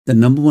The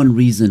number one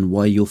reason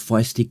why your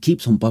Fire Stick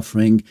keeps on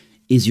buffering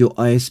is your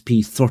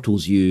ISP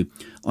throttles you.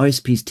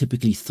 ISPs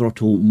typically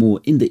throttle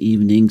more in the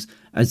evenings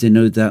as they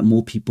know that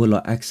more people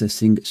are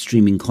accessing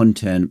streaming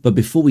content. But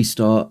before we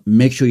start,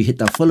 make sure you hit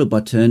that follow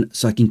button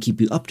so I can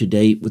keep you up to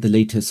date with the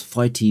latest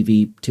Fire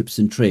TV tips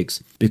and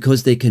tricks.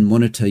 Because they can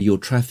monitor your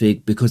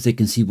traffic, because they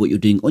can see what you're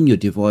doing on your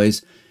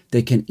device,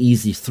 they can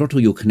easily throttle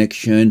your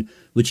connection,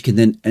 which can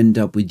then end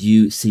up with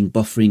you seeing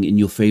buffering in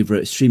your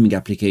favorite streaming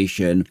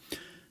application.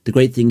 The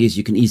great thing is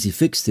you can easily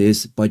fix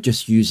this by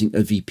just using a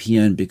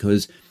VPN,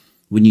 because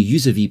when you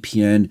use a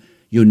VPN,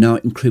 you're now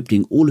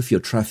encrypting all of your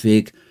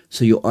traffic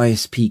so your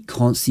ISP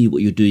can't see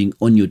what you're doing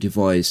on your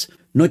device.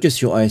 Not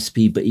just your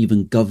ISP, but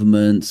even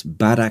governments,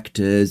 bad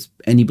actors,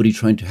 anybody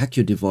trying to hack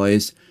your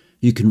device.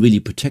 You can really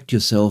protect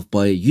yourself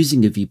by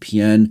using a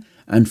VPN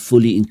and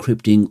fully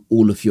encrypting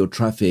all of your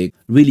traffic.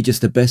 Really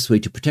just the best way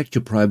to protect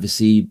your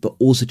privacy, but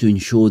also to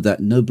ensure that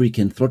nobody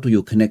can throttle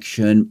your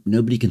connection,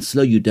 nobody can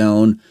slow you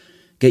down.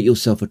 Get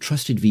yourself a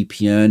trusted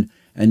VPN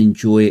and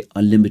enjoy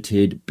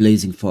unlimited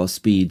blazing fast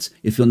speeds.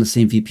 If you're on the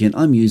same VPN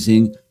I'm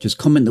using, just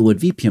comment the word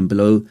VPN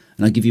below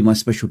and I'll give you my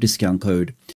special discount code.